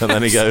along, and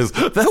then he goes,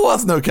 there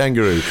was no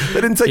kangaroo, they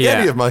didn't take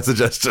any of my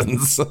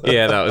suggestions.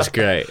 Yeah, that was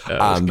great.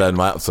 Then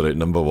my absolute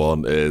number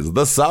one is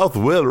the South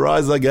will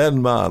rise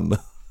again, man.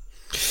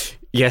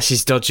 Yes,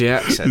 his dodgy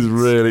accent. He's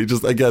really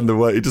just, again, the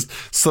way, just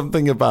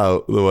something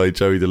about the way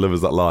Joey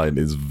delivers that line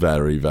is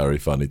very, very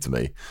funny to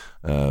me.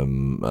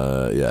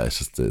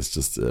 It's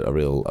just a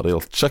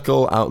real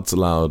chuckle out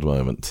loud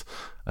moment,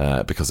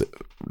 because it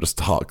just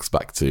harks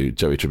back to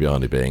Joey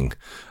Tribbiani being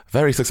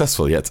very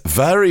successful yet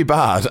very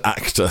bad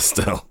actor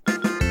still.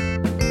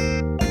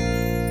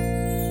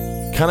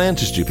 Can I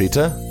interest you,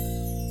 Peter,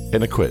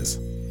 in a quiz?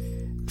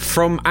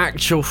 From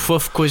actual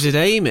Fuff Quizzed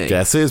Amy.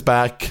 Guess who's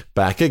back?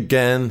 Back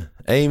again.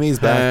 Amy's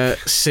back.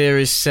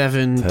 Series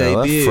 7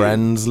 Tell debut. her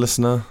friends,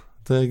 listener.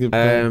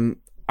 I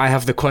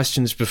have the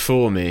questions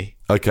before me.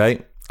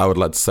 Okay. I would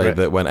like to say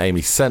that when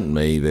Amy sent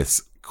me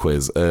this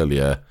quiz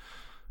earlier,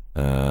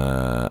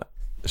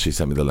 she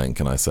sent me the link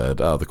and I said,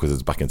 the quiz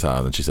is back in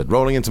town. And she said,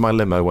 rolling into my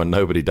limo when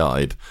nobody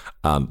died.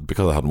 And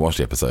because I hadn't watched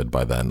the episode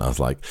by then, I was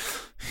like,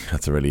 I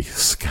had to really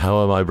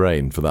scour my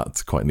brain for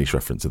that quite niche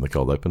reference in the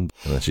cold open.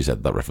 And then she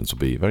said that reference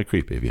would be very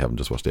creepy if you haven't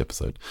just watched the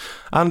episode.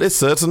 And it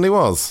certainly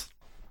was.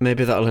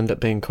 Maybe that'll end up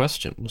being a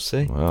question. We'll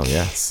see. Well,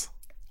 yes.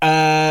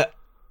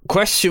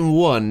 Question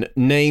 1.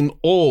 Name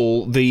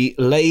all the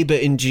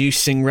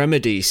labour-inducing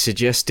remedies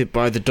suggested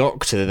by the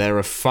doctor. There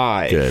are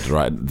 5. Good,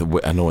 right.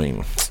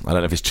 Annoying. I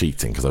don't know if it's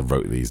cheating because I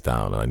wrote these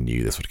down and I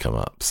knew this would come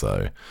up.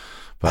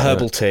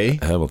 Herbal tea.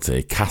 Herbal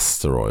tea,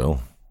 castor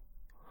oil,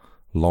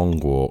 long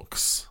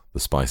walks, the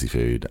spicy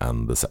food,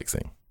 and the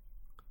sexing.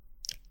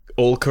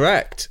 All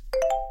correct.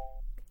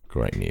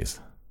 Great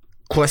news.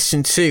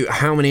 Question 2.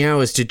 How many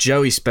hours did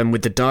Joey spend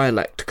with the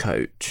dialect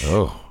coach?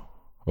 Oh.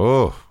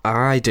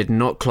 I did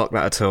not clock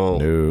that at all.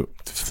 No.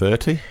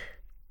 30?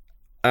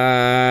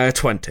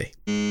 20.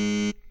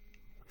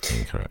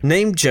 Incorrect.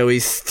 Name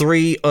Joey's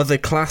 3 other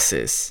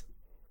classes.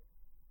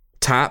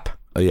 Tap.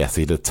 Oh, yes,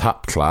 he did a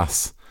tap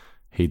class.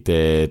 He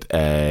did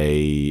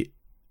a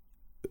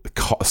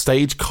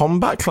stage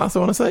combat class, I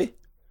want to say.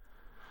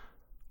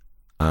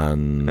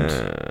 And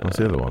what's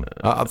the other one?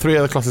 3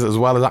 other classes as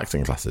well as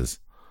acting classes.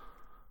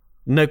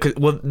 No,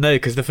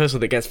 because the first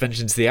one that gets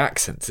mentioned is the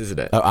accents, isn't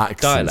it? Oh,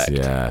 accents. Dialect.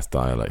 Yeah, it's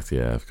dialect,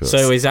 yeah, of course.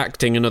 So is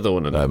acting another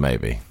one of them?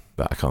 Maybe.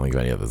 But I can't think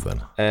of any others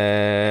then.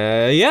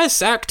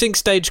 Yes, acting,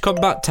 stage,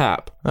 combat,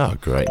 tap. Oh,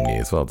 great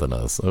news. Well done,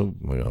 us. Oh,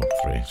 we got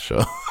 3,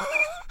 sure.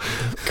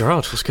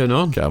 God, what's going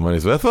on? Get our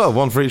money's worth. Well,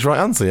 1 for each right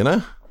answer, you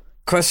know?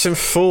 Question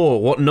 4.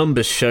 What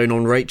number's shown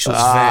on Rachel's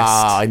vest?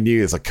 I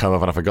knew this would come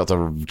up and I forgot to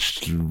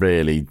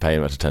really pay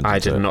much attention to it. I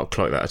did not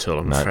clock that at all,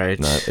 I'm afraid.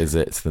 No, is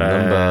it the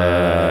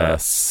number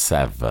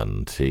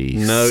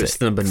 76? No, it's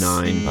the number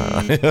 9.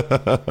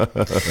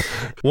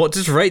 What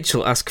does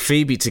Rachel ask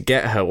Phoebe to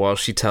get her while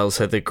she tells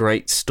her the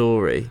great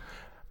story?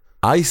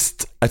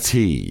 Iced a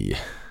tea.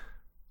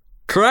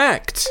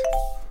 Correct.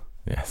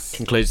 Yes.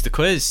 Concludes the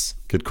quiz.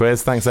 Good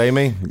quiz. Thanks,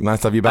 Amy. Nice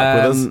to have you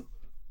back with us.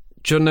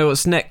 Do you know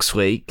what's next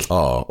week?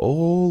 Oh,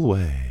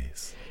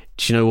 always.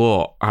 Do you know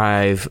what?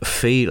 I've a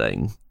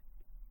feeling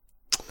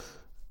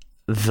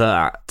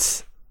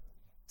that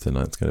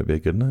tonight's going to be a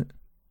good night.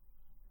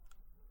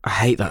 I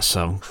hate that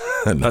song.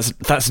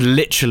 That's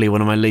literally one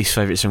of my least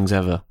favourite songs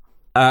ever.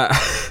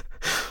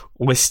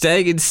 We're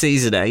staying in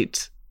season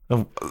 8.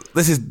 Oh,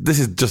 this is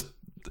just...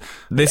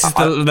 This is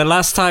the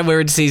last time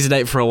we're in season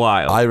 8 for a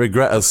while. I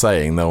regret us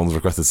saying no one's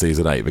requested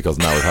season 8 because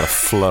now we've had a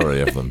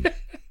flurry of them.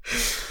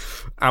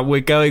 And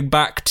we're going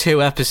back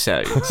 2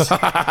 episodes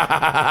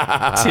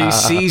to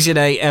season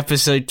 8,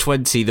 episode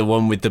 20, the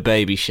one with the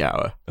baby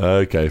shower.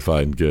 Okay,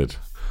 fine, good.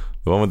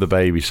 The one with the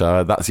baby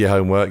shower. That's your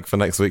homework for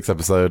next week's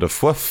episode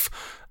of Woof.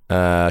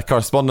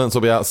 Correspondence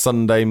will be out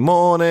Sunday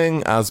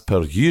morning, as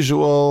per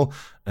usual.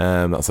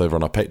 That's over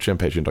on our Patreon,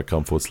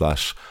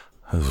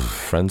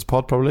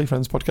 patreon.com/FriendsPod, probably.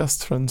 Friends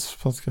Podcast? Friends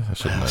Podcast? I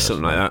should know.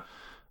 Something like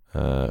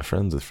that.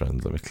 Friends with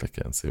Friends. Let me click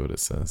it and see what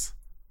it says.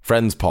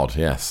 Friends Pod,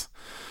 yes.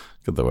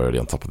 Good that we're already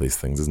on top of these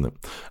things, isn't it?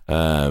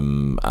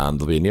 And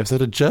there'll be a new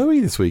episode of Joey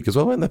this week as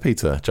well, won't there,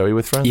 Peter? Joey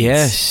with Friends.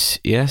 Yes,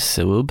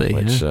 there will be.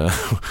 Which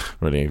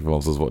really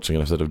involves us watching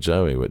an episode of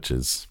Joey, which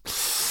is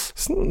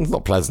it's not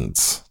a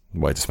pleasant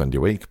way to spend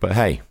your week, but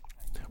hey,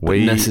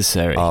 we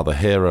necessary. Are the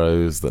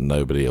heroes that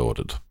nobody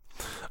ordered.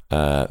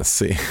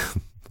 See,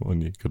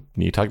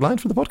 new tagline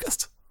for the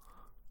podcast?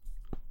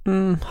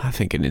 I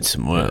think it needs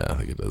some work. Yeah, I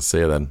think it does. See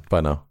you then.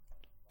 Bye now.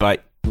 Bye.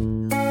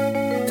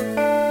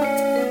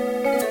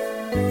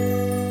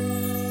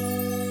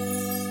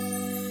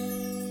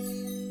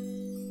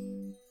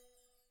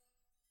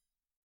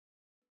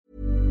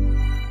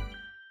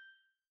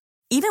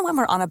 Even when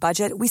we're on a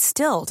budget, we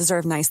still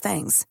deserve nice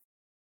things.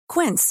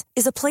 Quince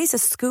is a place to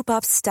scoop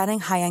up stunning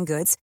high-end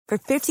goods for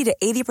 50 to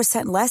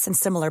 80% less than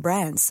similar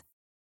brands.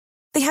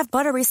 They have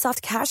buttery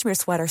soft cashmere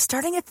sweaters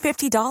starting at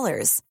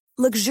 $50,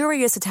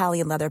 luxurious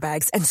Italian leather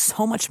bags, and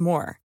so much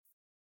more.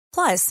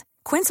 Plus,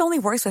 Quince only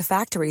works with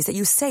factories that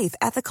use safe,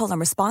 ethical, and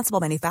responsible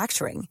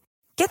manufacturing.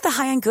 Get the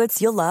high-end goods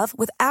you'll love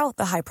without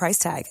the high price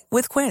tag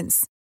with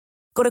Quince.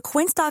 Go to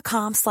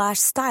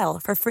quince.com/style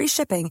for free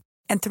shipping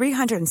and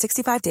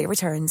 365-day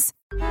returns.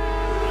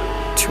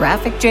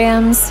 Traffic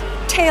jams,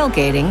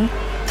 tailgating,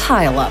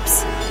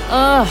 pile-ups.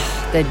 Ugh,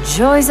 the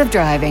joys of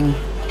driving.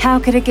 How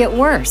could it get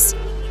worse?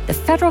 The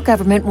federal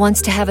government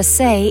wants to have a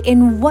say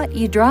in what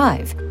you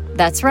drive.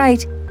 That's right.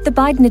 The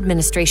Biden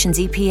administration's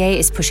EPA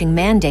is pushing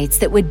mandates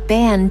that would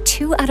ban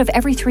 2 out of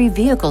every 3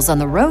 vehicles on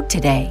the road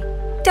today.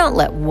 Don't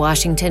let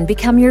Washington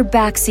become your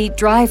backseat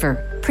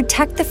driver.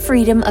 Protect the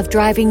freedom of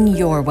driving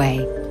your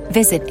way.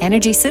 Visit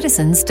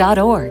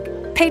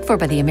EnergyCitizens.org. Paid for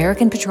by the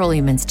American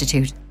Petroleum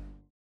Institute.